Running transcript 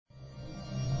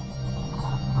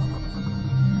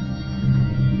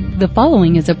The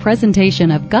following is a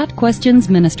presentation of Got Questions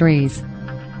Ministries.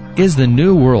 Is the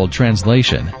New World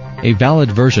Translation a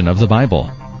valid version of the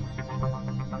Bible?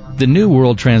 The New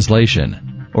World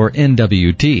Translation, or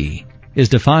NWT, is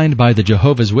defined by the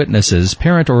Jehovah's Witnesses'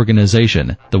 parent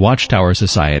organization, the Watchtower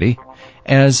Society,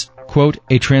 as, quote,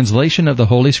 a translation of the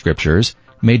Holy Scriptures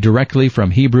made directly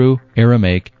from Hebrew,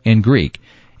 Aramaic, and Greek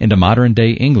into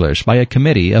modern-day English by a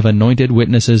committee of anointed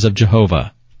witnesses of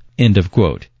Jehovah, end of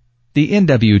quote. The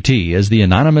NWT is the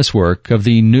anonymous work of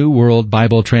the New World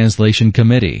Bible Translation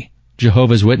Committee.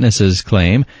 Jehovah's Witnesses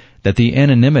claim that the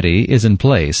anonymity is in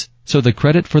place, so the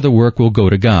credit for the work will go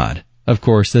to God. Of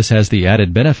course, this has the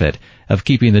added benefit of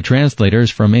keeping the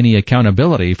translators from any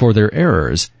accountability for their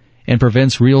errors and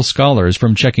prevents real scholars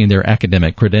from checking their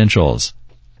academic credentials.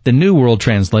 The New World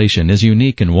Translation is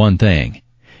unique in one thing.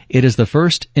 It is the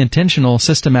first intentional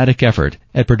systematic effort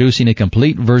at producing a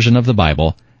complete version of the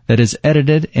Bible that is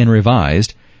edited and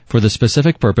revised for the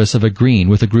specific purpose of agreeing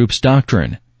with the group's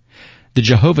doctrine. The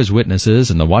Jehovah's Witnesses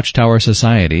and the Watchtower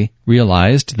Society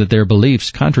realized that their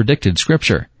beliefs contradicted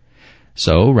Scripture.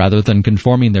 So, rather than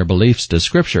conforming their beliefs to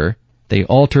Scripture, they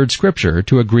altered Scripture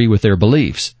to agree with their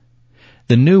beliefs.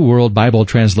 The New World Bible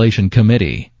Translation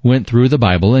Committee went through the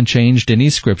Bible and changed any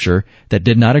Scripture that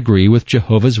did not agree with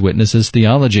Jehovah's Witnesses'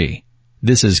 theology.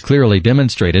 This is clearly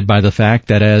demonstrated by the fact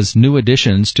that as new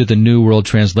additions to the New World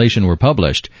Translation were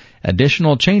published,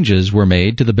 additional changes were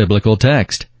made to the biblical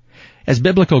text. As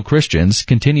biblical Christians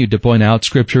continued to point out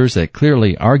scriptures that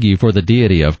clearly argue for the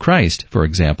deity of Christ, for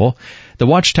example, the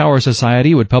Watchtower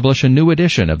Society would publish a new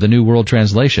edition of the New World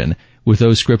Translation with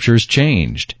those scriptures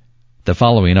changed. The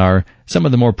following are some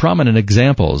of the more prominent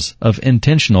examples of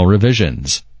intentional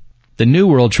revisions. The New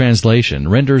World Translation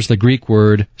renders the Greek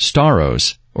word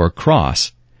stauros, or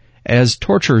cross, as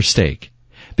torture stake,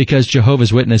 because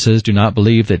Jehovah's Witnesses do not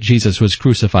believe that Jesus was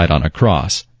crucified on a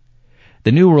cross.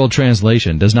 The New World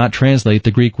Translation does not translate the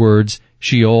Greek words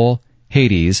Sheol,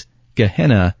 Hades,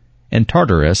 Gehenna, and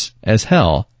Tartarus as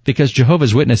hell, because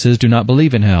Jehovah's Witnesses do not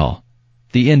believe in hell.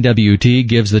 The NWT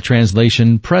gives the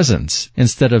translation presence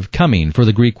instead of coming for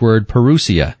the Greek word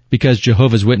parousia, because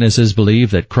Jehovah's Witnesses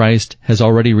believe that Christ has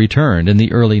already returned in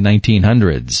the early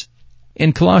 1900s.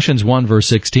 In Colossians 1 verse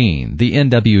 16, the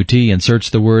NWT inserts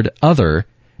the word other,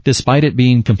 despite it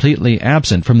being completely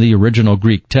absent from the original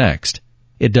Greek text.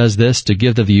 It does this to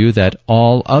give the view that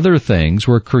all other things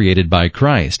were created by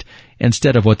Christ,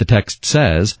 instead of what the text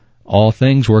says, all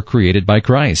things were created by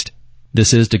Christ.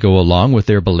 This is to go along with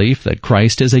their belief that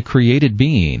Christ is a created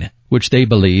being, which they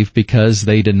believe because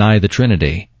they deny the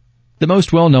Trinity. The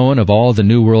most well-known of all the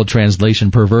New World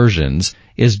Translation perversions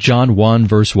is John 1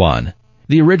 verse 1.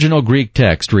 The original Greek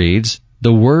text reads,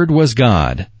 "The Word was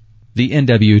God." The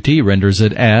NWT renders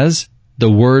it as, "The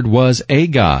Word was a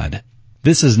God."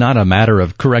 This is not a matter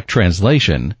of correct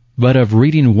translation, but of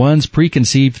reading one's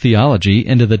preconceived theology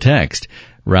into the text,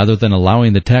 rather than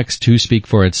allowing the text to speak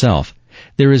for itself.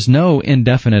 There is no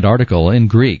indefinite article in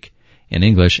Greek, in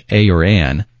English a or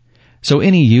an, so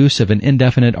any use of an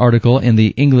indefinite article in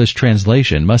the English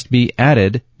translation must be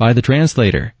added by the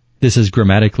translator. This is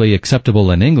grammatically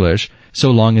acceptable in English, so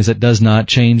long as it does not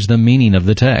change the meaning of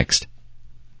the text.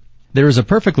 There is a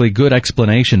perfectly good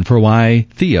explanation for why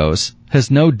theos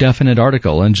has no definite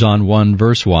article in John 1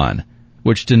 verse 1,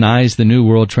 which denies the New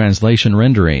World Translation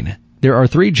rendering. There are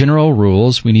three general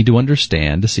rules we need to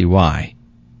understand to see why.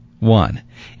 1.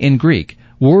 In Greek,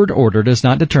 word order does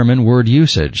not determine word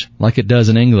usage, like it does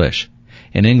in English.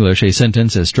 In English, a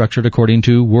sentence is structured according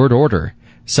to word order,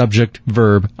 subject,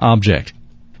 verb, object.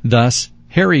 Thus,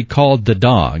 Harry called the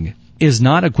dog is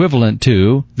not equivalent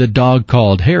to the dog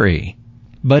called Harry.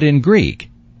 But in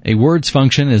Greek, a word's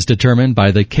function is determined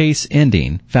by the case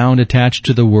ending found attached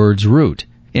to the word's root.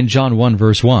 In John 1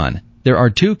 verse 1, there are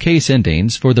two case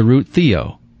endings for the root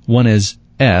theo. One is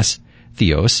s,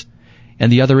 theos,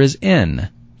 and the other is n,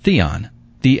 theon.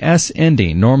 The s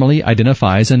ending normally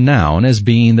identifies a noun as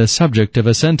being the subject of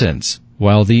a sentence,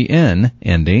 while the n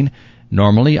ending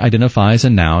normally identifies a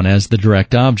noun as the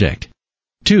direct object.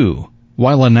 2.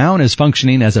 While a noun is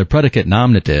functioning as a predicate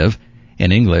nominative,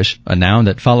 in English, a noun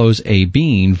that follows a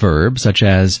being verb such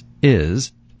as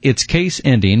is, its case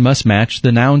ending must match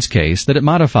the noun's case that it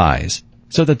modifies,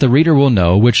 so that the reader will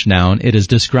know which noun it is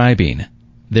describing.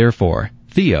 Therefore,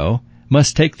 theo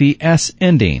must take the s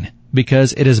ending,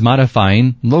 because it is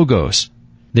modifying logos.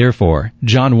 Therefore,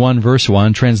 John 1 verse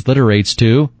 1 transliterates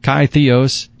to kai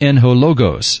theos en ho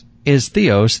logos. Is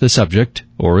theos the subject,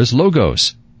 or is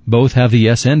logos? Both have the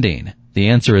s ending. The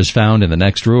answer is found in the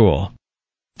next rule.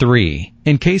 3.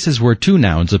 In cases where two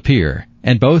nouns appear,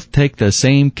 and both take the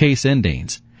same case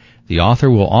endings, the author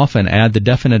will often add the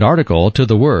definite article to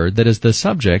the word that is the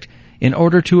subject in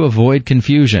order to avoid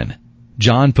confusion.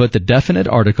 John put the definite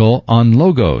article on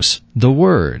logos, the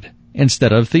word,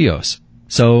 instead of theos.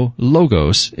 So,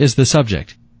 logos is the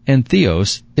subject, and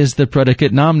theos is the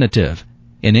predicate nominative.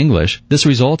 In English, this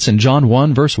results in John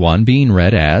 1 verse 1 being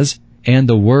read as, "And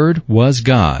the Word was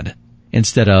God,"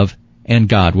 instead of, "And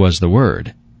God was the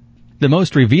Word." The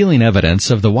most revealing evidence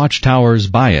of the Watchtower's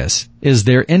bias is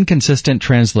their inconsistent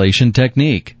translation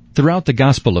technique. Throughout the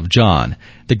Gospel of John,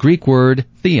 the Greek word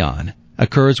theon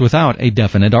occurs without a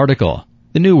definite article.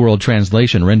 The New World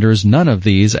Translation renders none of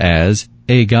these as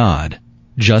a God.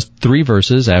 Just 3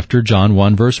 verses after John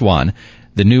 1 verse 1,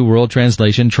 the New World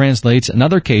Translation translates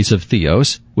another case of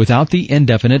theos without the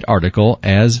indefinite article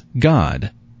as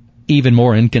God. Even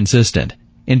more inconsistent,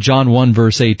 in John 1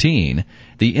 verse 18,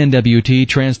 the NWT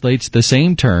translates the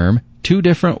same term 2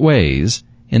 different ways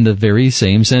in the very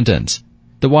same sentence.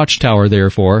 The Watchtower,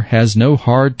 therefore, has no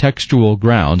hard textual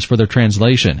grounds for their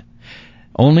translation,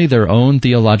 only their own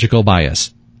theological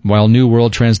bias. While New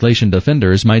World Translation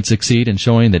defenders might succeed in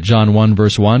showing that John 1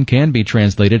 verse 1 can be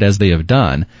translated as they have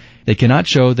done, they cannot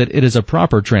show that it is a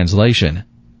proper translation.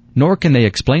 Nor can they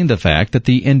explain the fact that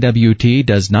the NWT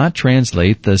does not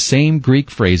translate the same Greek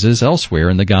phrases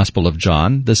elsewhere in the Gospel of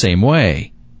John the same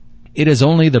way. It is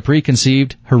only the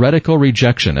preconceived, heretical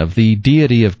rejection of the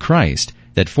deity of Christ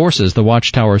that forces the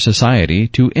Watchtower Society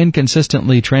to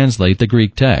inconsistently translate the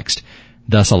Greek text,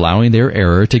 thus allowing their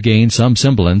error to gain some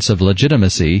semblance of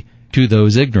legitimacy to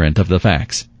those ignorant of the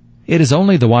facts. It is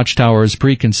only the Watchtower's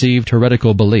preconceived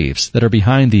heretical beliefs that are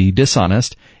behind the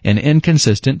dishonest and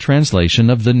inconsistent translation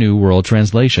of the New World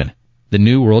Translation. The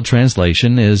New World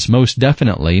Translation is most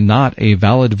definitely not a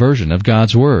valid version of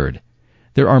God's Word.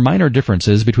 There are minor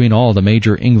differences between all the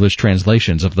major English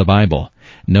translations of the Bible.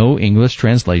 No English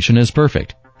translation is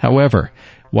perfect. However,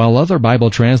 while other Bible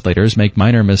translators make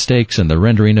minor mistakes in the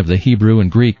rendering of the Hebrew and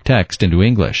Greek text into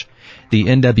English, the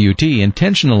NWT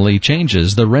intentionally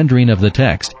changes the rendering of the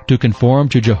text to conform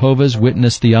to Jehovah's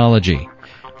Witness theology.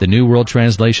 The New World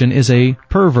Translation is a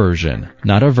perversion,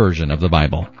 not a version of the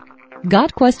Bible.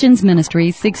 God Questions Ministry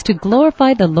seeks to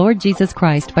glorify the Lord Jesus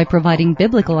Christ by providing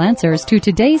biblical answers to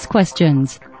today's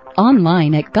questions.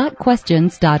 Online at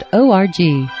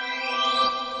GotQuestions.org.